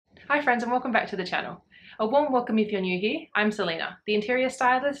Hi friends and welcome back to the channel. A warm welcome if you're new here. I'm Selena, the interior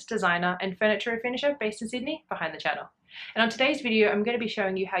stylist, designer and furniture refinisher based in Sydney behind the channel. And on today's video I'm going to be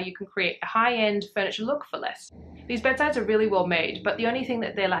showing you how you can create a high-end furniture look for less. These bedsides are really well made, but the only thing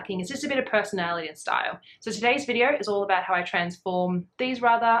that they're lacking is just a bit of personality and style. So today's video is all about how I transform these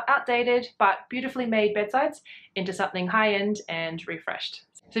rather outdated but beautifully made bedsides into something high-end and refreshed.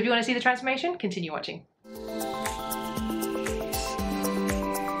 So if you want to see the transformation, continue watching.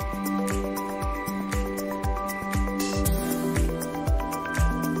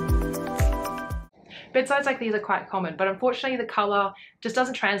 Bedsides like these are quite common, but unfortunately the colour just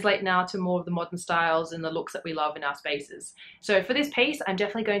doesn't translate now to more of the modern styles and the looks that we love in our spaces. So for this piece, I'm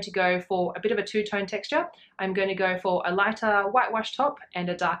definitely going to go for a bit of a two-tone texture. I'm going to go for a lighter whitewash top and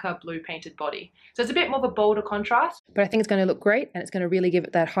a darker blue painted body. So it's a bit more of a bolder contrast, but I think it's going to look great and it's going to really give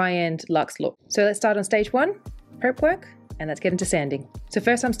it that high-end luxe look. So let's start on stage one, prep work. And let's get into sanding. So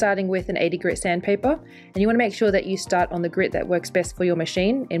first I'm starting with an 80 grit sandpaper, and you want to make sure that you start on the grit that works best for your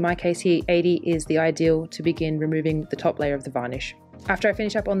machine. In my case here, 80 is the ideal to begin removing the top layer of the varnish. After I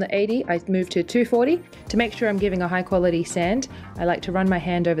finish up on the 80, I move to 240. To make sure I'm giving a high quality sand, I like to run my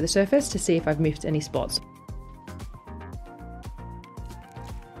hand over the surface to see if I've missed any spots.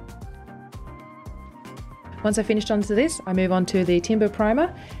 Once I've finished onto this, I move on to the timber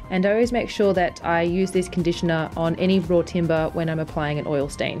primer, and I always make sure that I use this conditioner on any raw timber when I'm applying an oil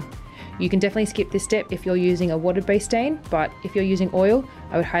stain. You can definitely skip this step if you're using a water-based stain, but if you're using oil,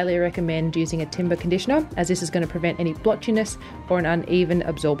 I would highly recommend using a timber conditioner, as this is going to prevent any blotchiness or an uneven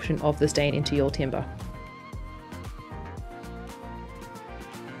absorption of the stain into your timber.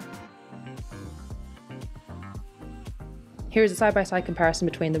 Here is a side-by-side comparison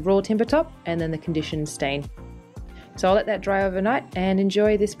between the raw timber top and then the conditioned stain. So I'll let that dry overnight and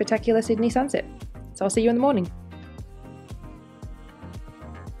enjoy this spectacular Sydney sunset. So I'll see you in the morning.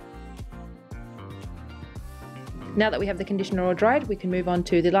 Now that we have the conditioner all dried, we can move on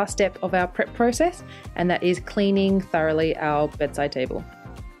to the last step of our prep process, and that is cleaning thoroughly our bedside table.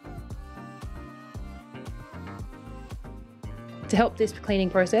 To help this cleaning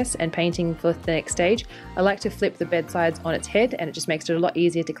process and painting for the next stage, I like to flip the bedsides on its head, and it just makes it a lot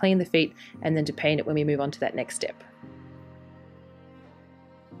easier to clean the feet and then to paint it when we move on to that next step.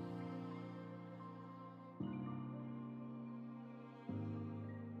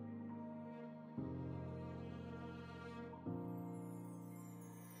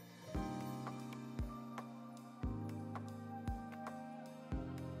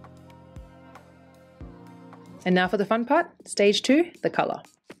 And now for the fun part, stage two, the colour.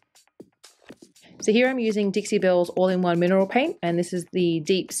 So here I'm using Dixie Belle's all-in-one mineral paint, and this is the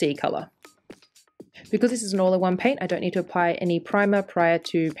deep sea colour. Because this is an all-in-one paint, I don't need to apply any primer prior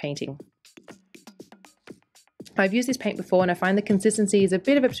to painting. I've used this paint before and I find the consistency is a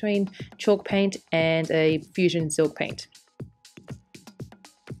bit of between chalk paint and a fusion silk paint.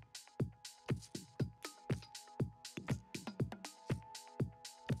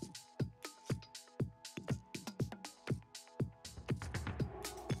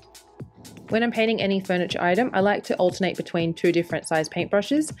 When I'm painting any furniture item, I like to alternate between two different size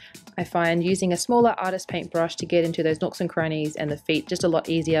paintbrushes. I find using a smaller artist paintbrush to get into those nooks and crannies and the feet just a lot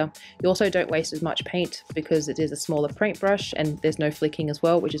easier. You also don't waste as much paint because it is a smaller paintbrush and there's no flicking as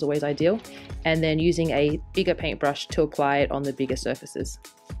well, which is always ideal. And then using a bigger paintbrush to apply it on the bigger surfaces.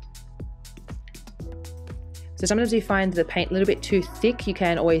 So sometimes you find the paint a little bit too thick, you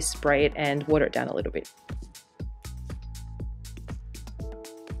can always spray it and water it down a little bit.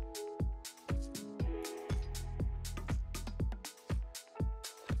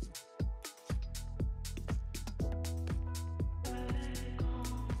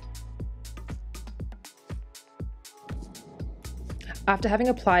 After having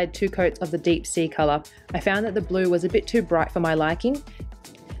applied 2 coats of the deep sea colour, I found that the blue was a bit too bright for my liking,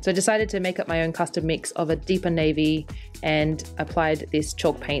 so I decided to make up my own custom mix of a deeper navy and applied this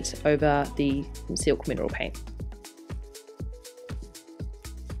chalk paint over the silk mineral paint.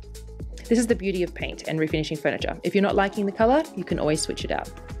 This is the beauty of paint and refinishing furniture. If you're not liking the colour, you can always switch it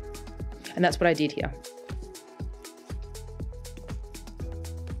out. And that's what I did here.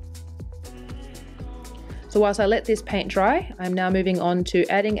 So whilst I let this paint dry, I'm now moving on to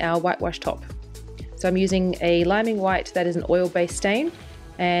adding our whitewash top. So I'm using a liming white that is an oil-based stain,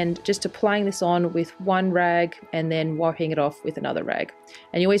 and just applying this on with one rag and then wiping it off with another rag.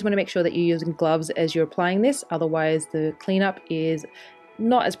 And you always want to make sure that you're using gloves as you're applying this, otherwise the cleanup is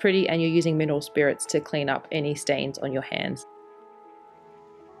not as pretty and you're using mineral spirits to clean up any stains on your hands.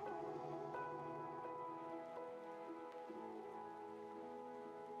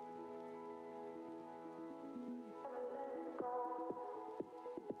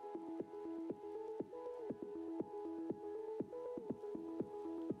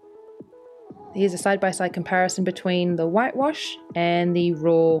 Here's a side-by-side comparison between the whitewash and the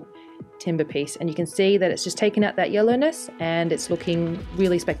raw timber piece, and you can see that it's just taken out that yellowness and it's looking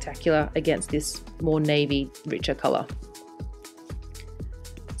really spectacular against this more navy, richer color.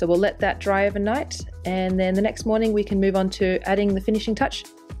 So we'll let that dry overnight, and then the next morning we can move on to adding the finishing touch.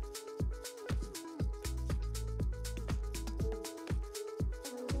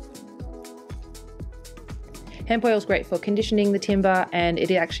 Hemp oil is great for conditioning the timber, and it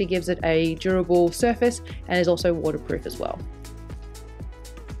actually gives it a durable surface and is also waterproof as well.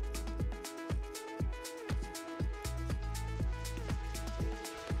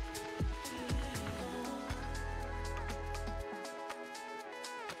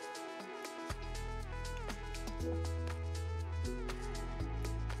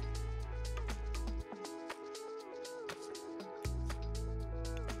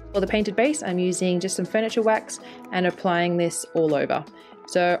 For the painted base, I'm using just some furniture wax and applying this all over.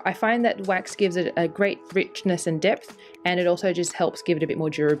 So I find that wax gives it a great richness and depth, and it also just helps give it a bit more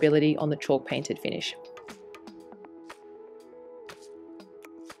durability on the chalk painted finish.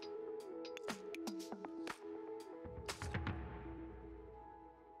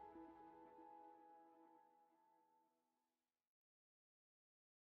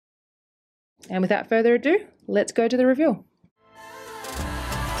 And without further ado, let's go to the reveal.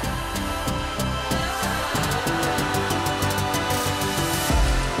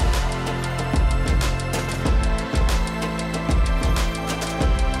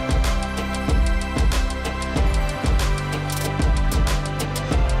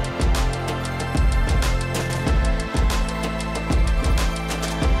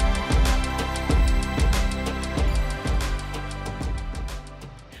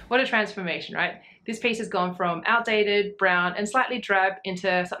 What a transformation, right? This piece has gone from outdated, brown, and slightly drab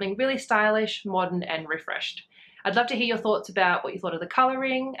into something really stylish, modern, and refreshed. I'd love to hear your thoughts about what you thought of the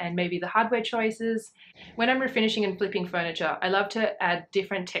coloring and maybe the hardware choices. When I'm refinishing and flipping furniture, I love to add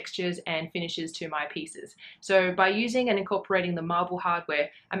different textures and finishes to my pieces. So by using and incorporating the marble hardware,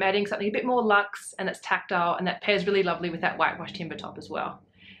 I'm adding something a bit more luxe and that's tactile, and that pairs really lovely with that whitewash timber top as well.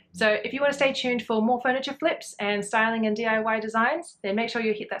 So if you want to stay tuned for more furniture flips and styling and DIY designs, then make sure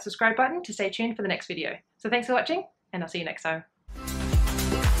you hit that subscribe button to stay tuned for the next video. So thanks for watching, and I'll see you next time.